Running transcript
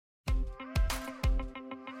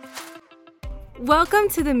Welcome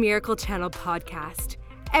to the Miracle Channel podcast.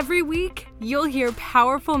 Every week, you'll hear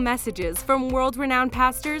powerful messages from world-renowned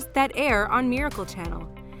pastors that air on Miracle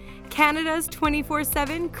Channel, Canada's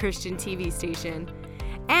 24/7 Christian TV station.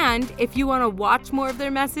 And if you want to watch more of their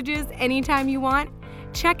messages anytime you want,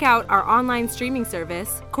 check out our online streaming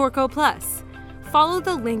service, Corco Plus. Follow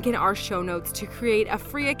the link in our show notes to create a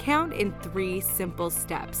free account in 3 simple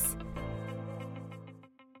steps.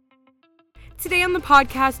 Today on the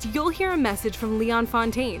podcast, you'll hear a message from Leon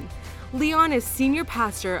Fontaine. Leon is senior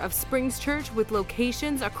pastor of Springs Church with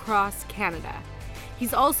locations across Canada.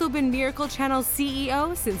 He's also been Miracle Channel's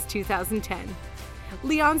CEO since 2010.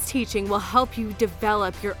 Leon's teaching will help you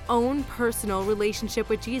develop your own personal relationship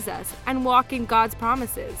with Jesus and walk in God's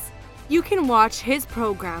promises. You can watch his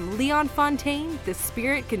program, Leon Fontaine, The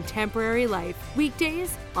Spirit Contemporary Life,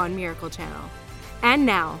 weekdays on Miracle Channel. And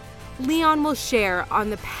now, Leon will share on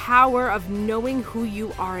the power of knowing who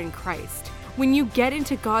you are in Christ. When you get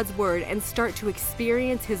into God's Word and start to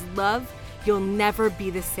experience His love, you'll never be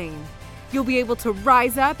the same. You'll be able to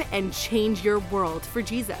rise up and change your world for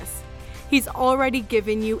Jesus. He's already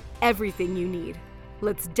given you everything you need.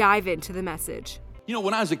 Let's dive into the message. You know,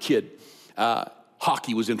 when I was a kid,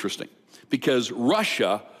 hockey was interesting because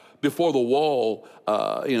Russia, before the wall,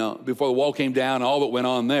 before the wall came down and all that went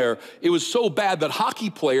on there, it was so bad that hockey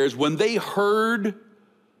players, when they heard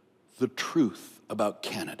the truth about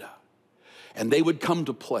Canada and they would come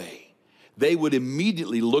to play, they would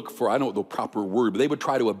immediately look for, I don't know the proper word, but they would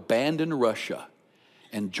try to abandon Russia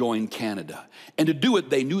and join Canada. And to do it,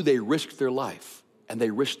 they knew they risked their life and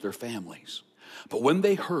they risked their families. But when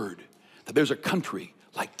they heard that there's a country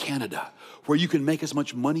like Canada where you can make as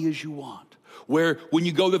much money as you want, where when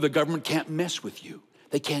you go there, the government can't mess with you.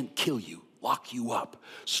 They can't kill you, lock you up,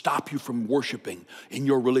 stop you from worshiping in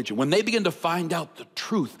your religion. When they begin to find out the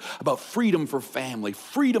truth about freedom for family,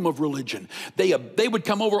 freedom of religion, they would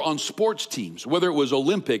come over on sports teams, whether it was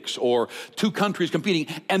Olympics or 2 countries competing,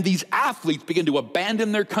 and these athletes begin to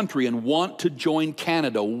abandon their country and want to join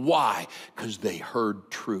Canada. Why? Because they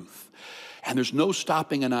heard truth. And there's no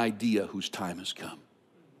stopping an idea whose time has come.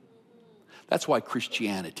 That's why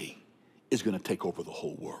Christianity is going to take over the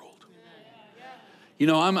whole world. You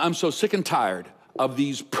know, I'm so sick and tired of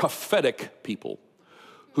these prophetic people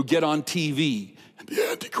who get on TV and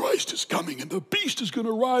the Antichrist is coming and the beast is going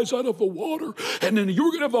to rise out of the water and then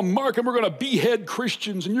you're going to have a mark and we're going to behead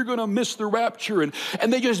Christians and you're going to miss the rapture and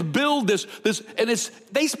they just build this and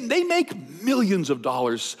they make millions of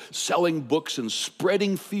dollars selling books and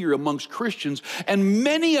spreading fear amongst Christians, and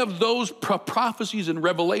many of those prophecies in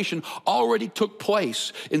Revelation already took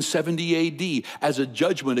place in 70 AD as a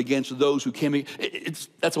judgment against those who came.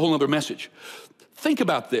 That's a whole other message. Think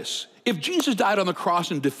about this. If Jesus died on the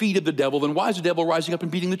cross and defeated the devil, then why is the devil rising up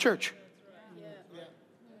and beating the church?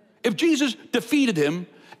 If Jesus defeated him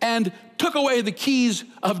and took away the keys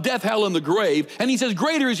of death, hell, and the grave, and he says,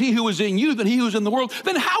 greater is he who is in you than he who is in the world,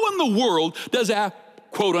 then how in the world does that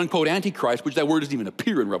quote-unquote Antichrist, which that word doesn't even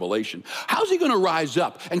appear in Revelation, how's he going to rise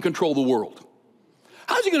up and control the world?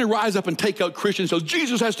 How's he going to rise up and take out Christians so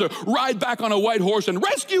Jesus has to ride back on a white horse and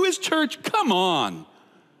rescue his church? Come on.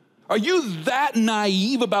 Are you that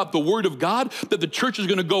naive about the word of God that the church is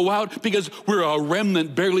going to go out because we're a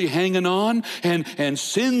remnant barely hanging on and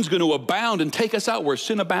sin's going to abound and take us out? Where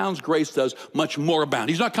sin abounds, grace does much more abound.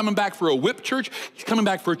 He's not coming back for a whipped church. He's coming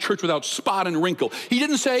back for a church without spot and wrinkle. He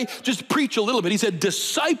didn't say just preach a little bit. He said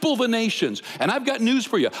disciple the nations. And I've got news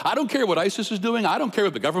for you. I don't care what ISIS is doing. I don't care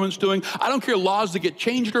what the government's doing. I don't care laws that get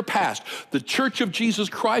changed or passed. The church of Jesus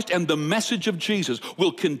Christ and the message of Jesus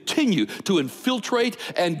will continue to infiltrate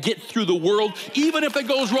and get through the world, even if it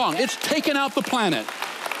goes wrong. It's taken out the planet.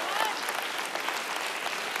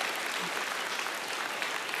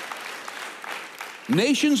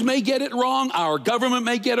 Nations may get it wrong. Our government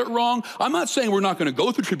may get it wrong. I'm not saying we're not going to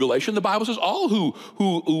go through tribulation. The Bible says all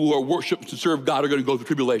who are worship to serve God are going to go through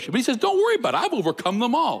tribulation. But he says, don't worry about it. I've overcome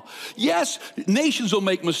them all. Yes, nations will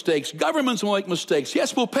make mistakes. Governments will make mistakes.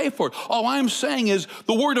 Yes, we'll pay for it. All I'm saying is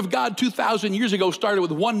the word of God 2,000 years ago started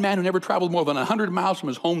with one man who never traveled more than 100 miles from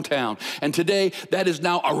his hometown. And today, that is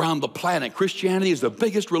now around the planet. Christianity is the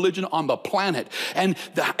biggest religion on the planet. And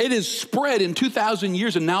it is spread in 2,000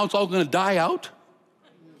 years, and now it's all going to die out.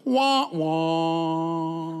 Wah,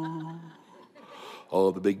 wah. Oh,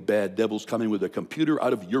 the big bad devil's coming with a computer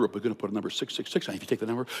out of Europe. We're going to put a number 666 on. If you take the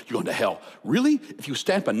number, you're going to hell. Really? If you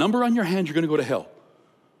stamp a number on your hand, you're going to go to hell.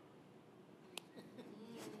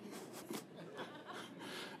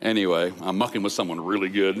 Anyway, I'm mucking with someone really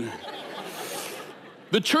good.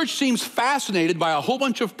 The church seems fascinated by a whole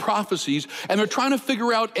bunch of prophecies, and they're trying to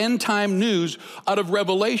figure out end time news out of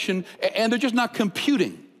Revelation, and they're just not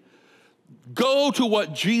computing. Go to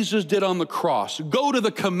what Jesus did on the cross. Go to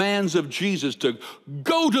the commands of Jesus to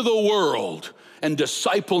go to the world and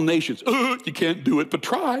disciple nations. You can't do it, but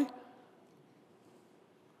try.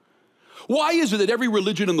 Why is it that every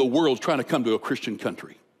religion in the world is trying to come to a Christian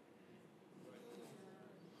country?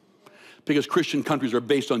 Because Christian countries are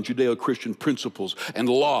based on Judeo-Christian principles and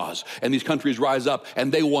laws. And these countries rise up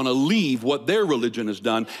and they want to leave what their religion has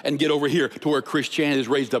done and get over here to where Christianity has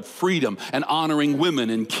raised up freedom and honoring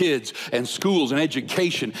women and kids and schools and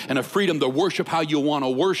education and a freedom to worship how you want to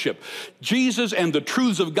worship. Jesus and the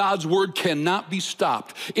truths of God's word cannot be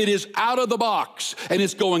stopped. It is out of the box and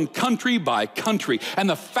it's going country by country. And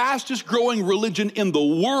the fastest growing religion in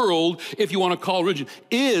the world, if you want to call religion,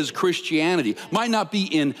 is Christianity. Might not be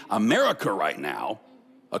in America right now,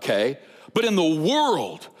 okay? But in the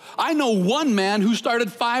world, I know one man who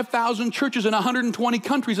started 5,000 churches in 120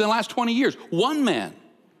 countries in the last 20 years. One man.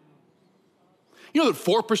 You know that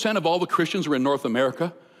 4% of all the Christians are in North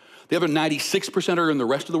America? The other 96% are in the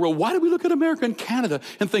rest of the world. Why do we look at America and Canada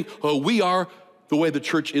and think, oh, we are the way the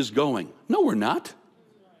church is going? No, we're not.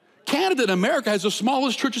 Canada and America has the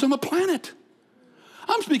smallest churches on the planet.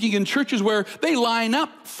 I'm speaking in churches where they line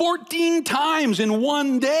up 14 times in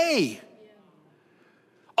one day.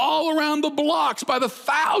 All around the blocks by the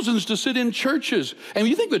thousands to sit in churches. And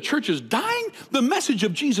you think the church is dying? The message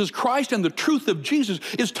of Jesus Christ and the truth of Jesus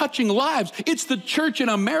is touching lives. It's the church in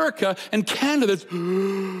America and Canada that's...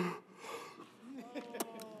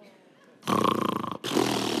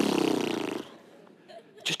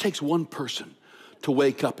 It just takes one person to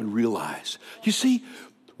wake up and realize. You see,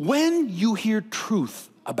 when you hear truth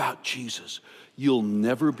about Jesus, you'll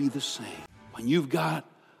never be the same. When you've got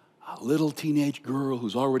a little teenage girl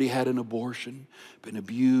who's already had an abortion, been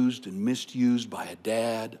abused and misused by a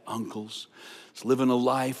dad, uncles, is living a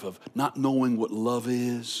life of not knowing what love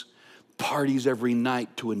is, parties every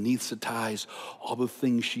night to anesthetize all the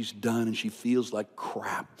things she's done, and she feels like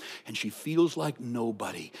crap, and she feels like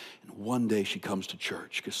nobody. And one day she comes to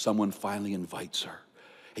church because someone finally invites her.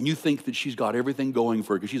 And you think that she's got everything going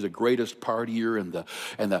for her because she's the greatest partier and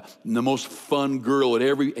the most fun girl at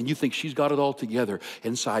and you think she's got it all together.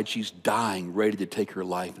 Inside, she's dying, ready to take her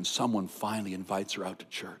life, and someone finally invites her out to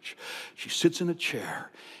church. She sits in a chair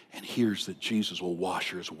and hears that Jesus will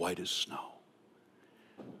wash her as white as snow.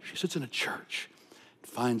 She sits in a church and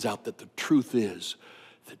finds out that the truth is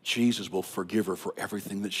that Jesus will forgive her for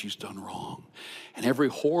everything that she's done wrong. And every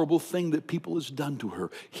horrible thing that people has done to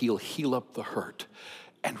her, he'll heal up the hurt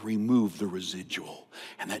and remove the residual,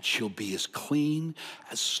 and that she'll be as clean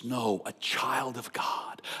as snow, a child of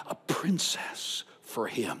God, a princess for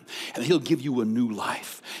him. And he'll give you a new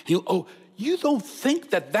life. You don't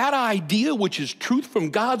think that idea, which is truth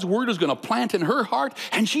from God's word, is going to plant in her heart?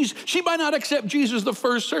 And she might not accept Jesus the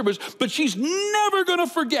first service, but she's never going to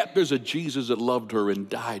forget there's a Jesus that loved her and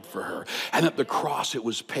died for her, and at the cross it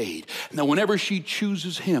was paid. And that whenever she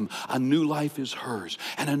chooses him, a new life is hers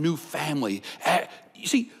and a new family. You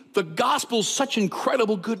see, the gospel's such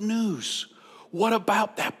incredible good news. What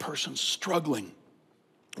about that person struggling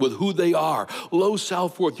with who they are, low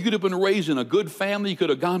self-worth? You could have been raised in a good family, you could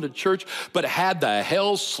have gone to church, but had the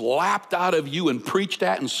hell slapped out of you and preached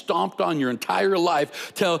at and stomped on your entire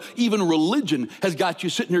life till even religion has got you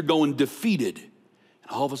sitting here going defeated. And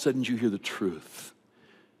all of a sudden you hear the truth,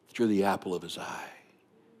 that you're the apple of his eye,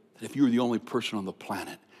 that if you were the only person on the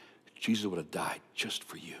planet, Jesus would have died just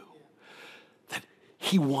for you.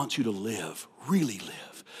 He wants you to live, really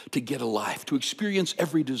live, to get a life, to experience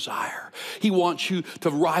every desire. He wants you to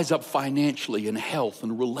rise up financially and health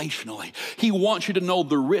and relationally. He wants you to know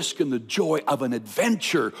the risk and the joy of an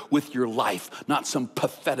adventure with your life, not some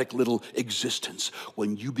pathetic little existence.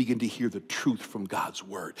 When you begin to hear the truth from God's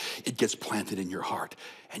word, it gets planted in your heart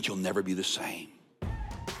and you'll never be the same.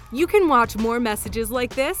 You can watch more messages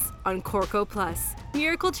like this on Corco Plus,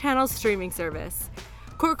 Miracle Channel's streaming service.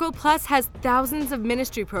 Corco Plus has thousands of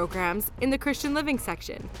ministry programs in the Christian Living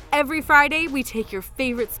section. Every Friday, we take your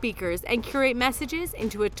favorite speakers and curate messages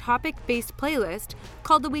into a topic-based playlist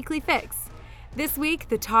called The Weekly Fix. This week,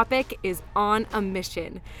 the topic is On a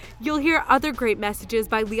Mission. You'll hear other great messages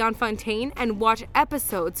by Leon Fontaine and watch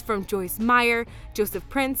episodes from Joyce Meyer, Joseph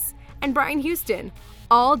Prince, and Brian Houston,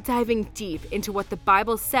 all diving deep into what the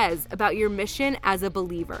Bible says about your mission as a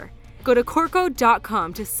believer. Go to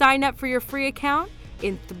Corco.com to sign up for your free account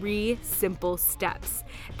in 3 simple steps.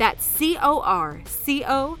 That's CORCO.com.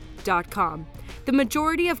 The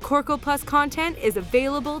majority of Corco Plus content is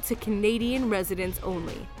available to Canadian residents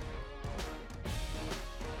only.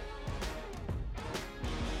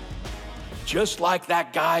 Just like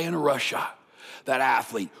that guy in Russia, that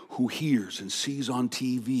athlete who hears and sees on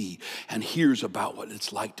TV and hears about what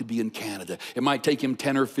it's like to be in Canada. It might take him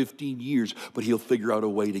 10 or 15 years, but he'll figure out a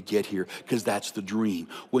way to get here because that's the dream.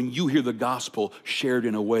 When you hear the gospel shared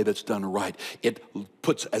in a way that's done right, it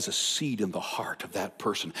puts as a seed in the heart of that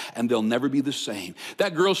person, and they'll never be the same.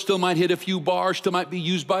 That girl still might hit a few bars, still might be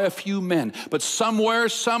used by a few men, but somewhere,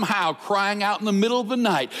 somehow, crying out in the middle of the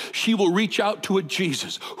night, she will reach out to a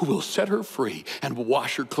Jesus who will set her free and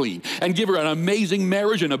wash her clean and give her an amazing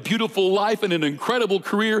marriage and a beautiful life and an incredible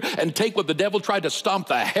career and take what the devil tried to stomp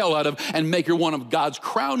the hell out of and make her one of God's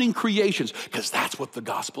crowning creations, because that's what the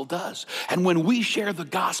gospel does. And when we share the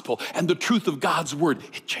gospel and the truth of God's word,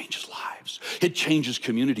 it changes lives. It changes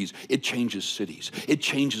communities. It changes cities. It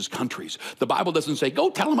changes countries. The Bible doesn't say, go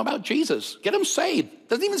tell them about Jesus. Get them saved. It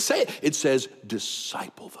doesn't even say it. It says,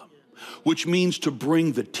 disciple them, which means to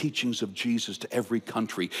bring the teachings of Jesus to every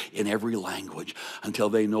country in every language until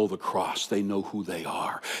they know the cross. They know who they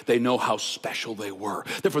are. They know how special they were.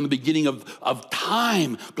 That from the beginning of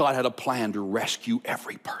time, God had a plan to rescue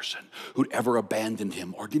every person who'd ever abandoned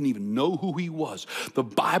him or didn't even know who he was. The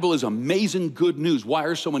Bible is amazing good news. Why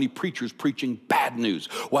are so many preachers preaching bad news?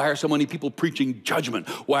 Why are so many people preaching judgment?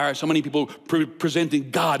 Why are so many people presenting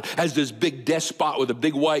God as this big despot with a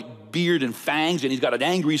big white beard and fangs, and he's got an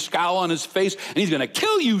angry scowl on his face, and he's going to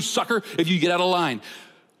kill you, sucker, if you get out of line?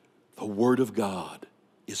 The word of God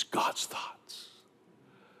is God's thoughts.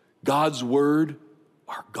 God's word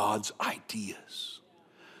are God's ideas.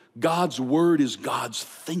 God's word is God's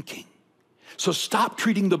thinking. So stop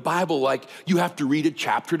treating the Bible like you have to read a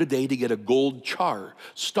chapter today to get a gold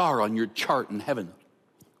star on your chart in heaven.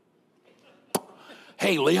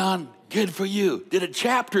 Hey, Leon, good for you. Did a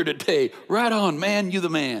chapter today. Right on, man, you the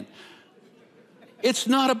man. It's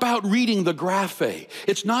not about reading the graphe.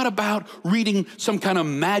 It's not about reading some kind of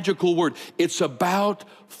magical word. It's about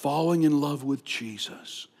falling in love with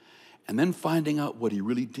Jesus and then finding out what he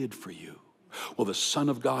really did for you. Well, the Son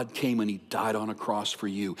of God came and he died on a cross for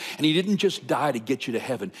you. And he didn't just die to get you to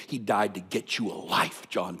heaven. He died to get you a life,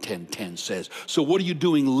 John 10:10 says. So what are you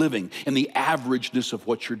doing living in the averageness of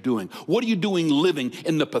what you're doing? What are you doing living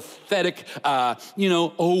in the pathetic, oh,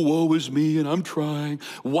 woe is me and I'm trying?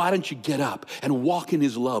 Why don't you get up and walk in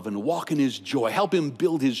his love and walk in his joy? Help him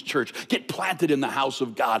build his church. Get planted in the house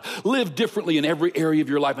of God. Live differently in every area of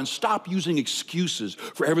your life and stop using excuses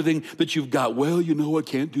for everything that you've got. Well, I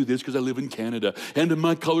can't do this because I live in Canada, and in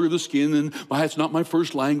my color of the skin, and it's not my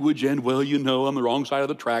first language, and I'm the wrong side of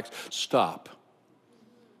the tracks. Stop.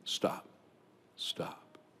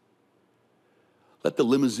 Let the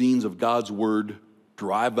limousines of God's word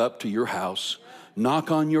drive up to your house, knock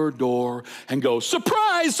on your door, and go,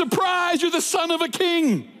 surprise, surprise, you're the son of a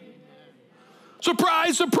king.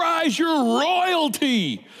 Surprise, surprise, you're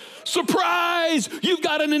royalty. Surprise, you've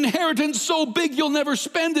got an inheritance so big you'll never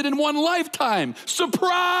spend it in one lifetime.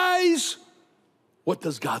 Surprise. What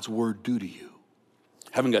does God's word do to you?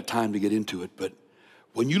 Haven't got time to get into it, but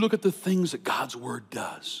when you look at the things that God's word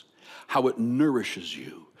does, how it nourishes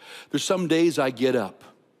you. There's some days I get up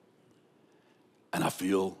and I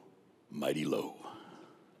feel mighty low.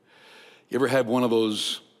 You ever had one of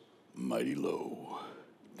those mighty low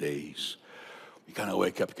days? You kind of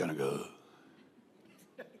wake up, you kind of go,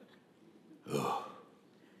 oh,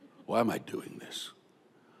 why am I doing this?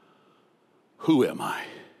 Who am I?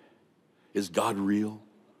 Is God real?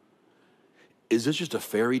 Is this just a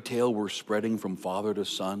fairy tale we're spreading from father to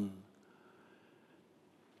son?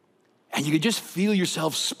 And you can just feel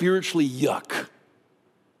yourself spiritually yuck.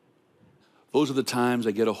 Those are the times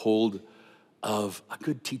I get a hold of a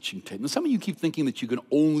good teaching tape. Now, some of you keep thinking that you can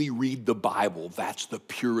only read the Bible. That's the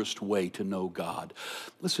purest way to know God.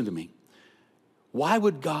 Listen to me. Why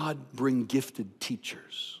would God bring gifted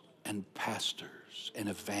teachers and pastors and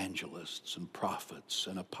evangelists and prophets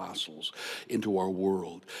and apostles into our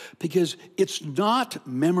world? Because it's not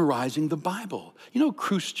memorizing the Bible.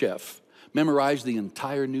 Khrushchev memorized the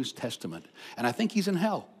entire New Testament, and I think he's in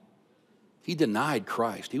hell. He denied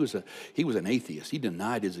Christ. He was an atheist. He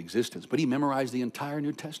denied his existence, but he memorized the entire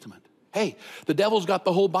New Testament. Hey, the devil's got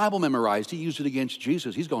the whole Bible memorized. He used it against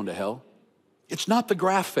Jesus. He's going to hell. It's not the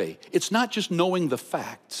graphe. It's not just knowing the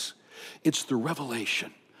facts. It's the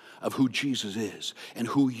revelation of who Jesus is and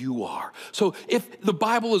who you are. So if the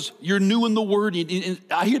Bible is, you're new in the Word, and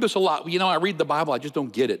I hear this a lot. I read the Bible, I just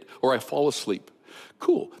don't get it, or I fall asleep.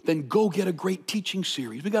 Cool. Then go get a great teaching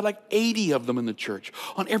series. We got like 80 of them in the church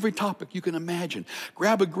on every topic you can imagine.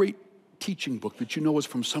 Grab a great teaching book that you know is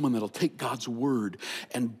from someone that'll take God's word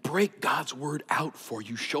and break God's word out for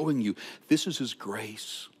you, showing you this is his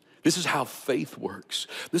grace. This is how faith works.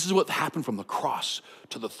 This is what happened from the cross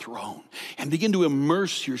to the throne. And begin to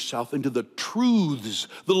immerse yourself into the truths,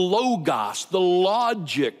 the logos, the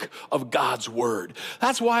logic of God's word.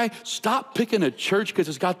 That's why stop picking a church because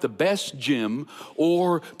it's got the best gym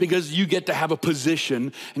or because you get to have a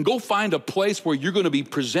position, and go find a place where you're going to be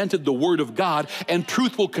presented the word of God, and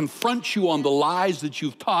truth will confront you on the lies that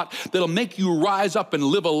you've taught that'll make you rise up and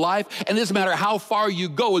live a life. And it doesn't matter how far you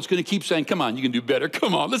go, it's going to keep saying, come on, you can do better.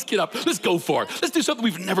 Come on, let's get up. Let's go for it. Let's do something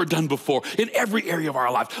we've never done before in every area of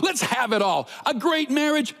our life. Let's have it all. A great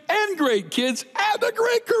marriage and great kids and a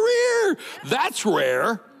great career. That's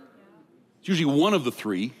rare. It's usually one of the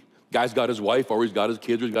three. Guy's got his wife, or he's got his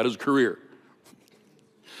kids, or he's got his career.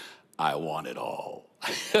 I want it all.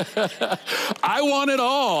 I want it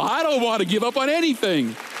all. I don't want to give up on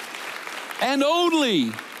anything. And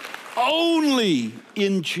only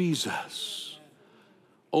in Jesus.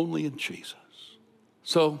 Only in Jesus.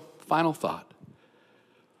 So, final thought.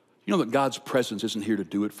 You know that God's presence isn't here to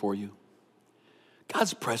do it for you?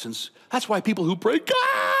 God's presence, that's why people who pray,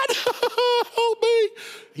 God, help me,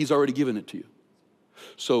 he's already given it to you.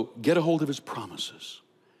 So get a hold of his promises.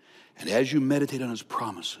 And as you meditate on his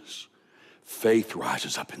promises, faith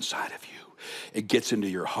rises up inside of you. It gets into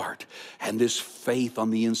your heart. And this faith on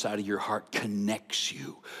the inside of your heart connects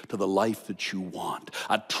you to the life that you want,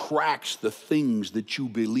 attracts the things that you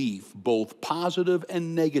believe, both positive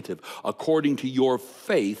and negative. According to your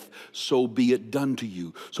faith, so be it done to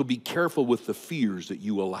you. So be careful with the fears that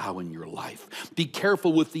you allow in your life. Be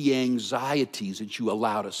careful with the anxieties that you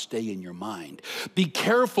allow to stay in your mind. Be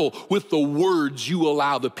careful with the words you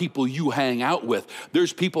allow the people you hang out with.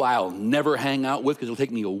 There's people I'll never hang out with because it'll take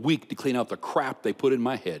me a week to clean out the crap they put in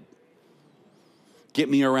my head. Get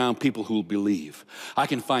me around people who believe. I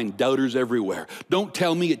can find doubters everywhere. Don't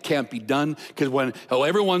tell me it can't be done, because when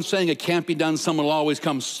everyone's saying it can't be done, someone will always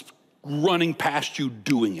come running past you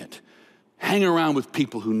doing it. Hang around with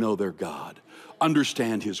people who know their God,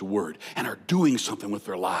 understand his word, and are doing something with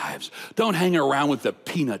their lives. Don't hang around with the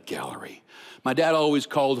peanut gallery. My dad always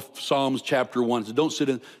called Psalms chapter 1, said, don't sit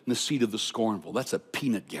in the seat of the scornful. That's a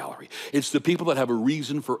peanut gallery. It's the people that have a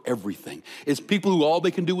reason for everything. It's people who all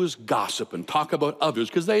they can do is gossip and talk about others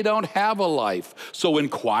because they don't have a life. So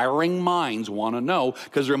inquiring minds want to know,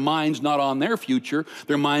 because their mind's not on their future.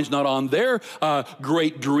 Their mind's not on their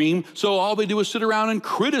great dream. So all they do is sit around and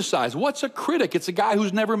criticize. What's a critic? It's a guy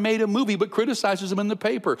who's never made a movie but criticizes them in the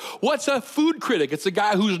paper. What's a food critic? It's a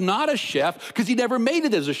guy who's not a chef because he never made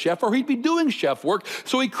it as a chef, or he'd be doing chef work,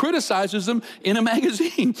 so he criticizes them in a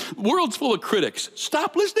magazine. The world's full of critics.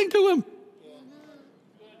 Stop listening to him.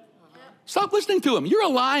 Stop listening to him. You're a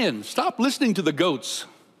lion. Stop listening to the goats.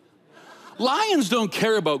 Lions don't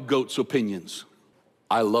care about goats' opinions.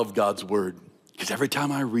 I love God's word because every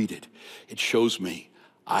time I read it, it shows me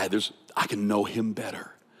I can know him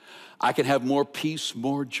better. I can have more peace,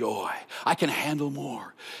 more joy. I can handle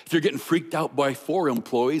more. If you're getting freaked out by 4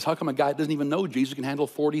 employees, how come a guy that doesn't even know Jesus can handle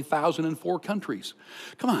 40,000 in 4 countries?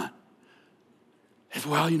 Come on.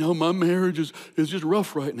 Well, my marriage is just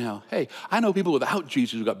rough right now. Hey, I know people without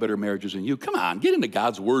Jesus who got better marriages than you. Come on, get into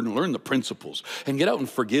God's word and learn the principles and get out and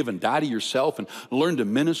forgive and die to yourself and learn to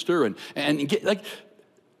minister and get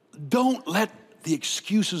don't let the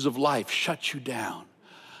excuses of life shut you down.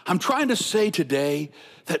 I'm trying to say today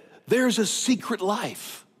that there's a secret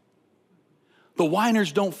life. The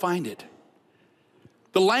whiners don't find it.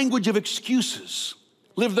 The language of excuses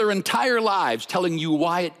live their entire lives telling you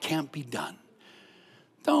why it can't be done.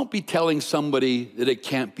 Don't be telling somebody that it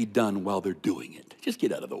can't be done while they're doing it. Just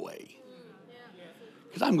get out of the way.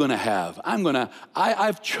 Because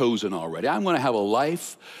I've chosen already. I'm going to have a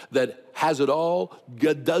life that has it all,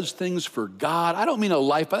 does things for God. I don't mean a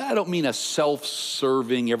life, but I don't mean a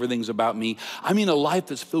self-serving, everything's about me. I mean a life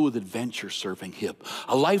that's filled with adventure serving him.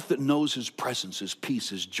 A life that knows his presence, his peace,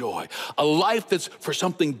 his joy. A life that's for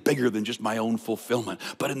something bigger than just my own fulfillment.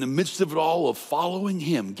 But in the midst of it all, of following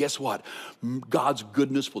him, guess what? God's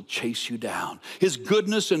goodness will chase you down. His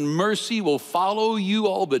goodness and mercy will follow you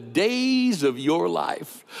all the days of your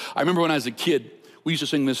life. I remember when I was a kid, we used to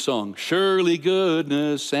sing this song, surely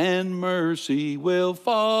goodness and mercy will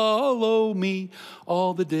follow me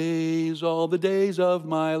all the days of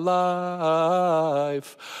my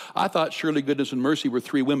life. I thought surely goodness and mercy were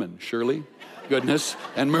 3 women. Surely, goodness,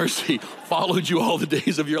 and mercy followed you all the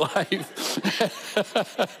days of your life.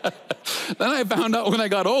 Then I found out when I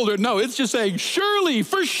got older, no, it's just saying surely,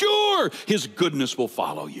 for sure, his goodness will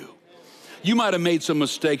follow you. You might have made some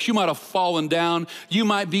mistakes. You might have fallen down. You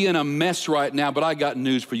might be in a mess right now, but I got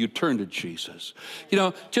news for you. Turn to Jesus.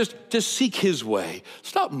 Just seek his way.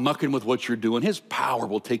 Stop mucking with what you're doing. His power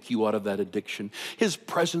will take you out of that addiction. His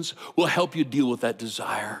presence will help you deal with that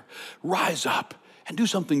desire. Rise up and do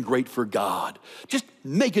something great for God. Just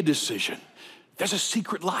make a decision. There's a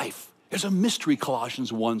secret life. There's a mystery,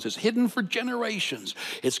 Colossians 1 says, hidden for generations.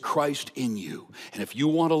 It's Christ in you. And if you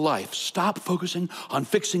want a life, stop focusing on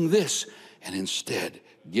fixing this and instead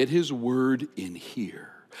get his word in here.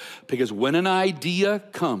 Because when an idea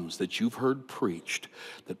comes that you've heard preached,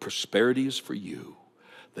 that prosperity is for you,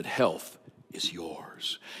 that health is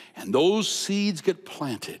yours, and those seeds get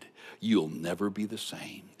planted, you'll never be the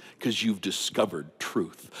same because you've discovered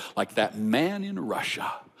truth. Like that man in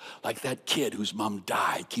Russia, like that kid whose mom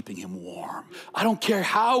died keeping him warm. I don't care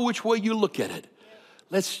which way you look at it.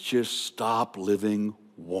 Let's just stop living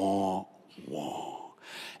wah, wah.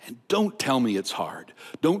 And don't tell me it's hard.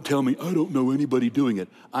 Don't tell me I don't know anybody doing it.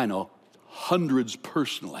 I know hundreds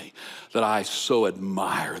personally that I so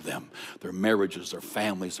admire them. Their marriages, their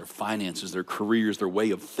families, their finances, their careers, their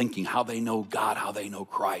way of thinking, how they know God, how they know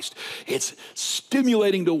Christ. It's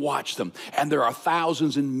stimulating to watch them. And there are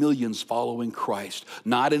thousands and millions following Christ,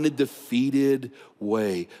 not in a defeated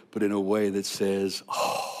way, but in a way that says,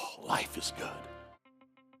 oh, life is good.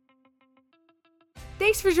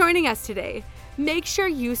 Thanks for joining us today. Make sure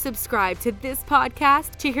you subscribe to this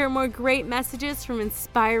podcast to hear more great messages from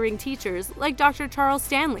inspiring teachers like Dr. Charles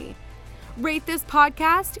Stanley. Rate this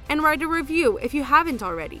podcast and write a review if you haven't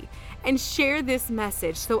already, and share this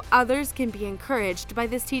message so others can be encouraged by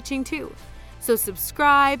this teaching too. So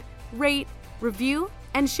subscribe, rate, review,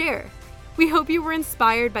 and share. We hope you were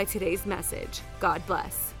inspired by today's message. God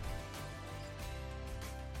bless.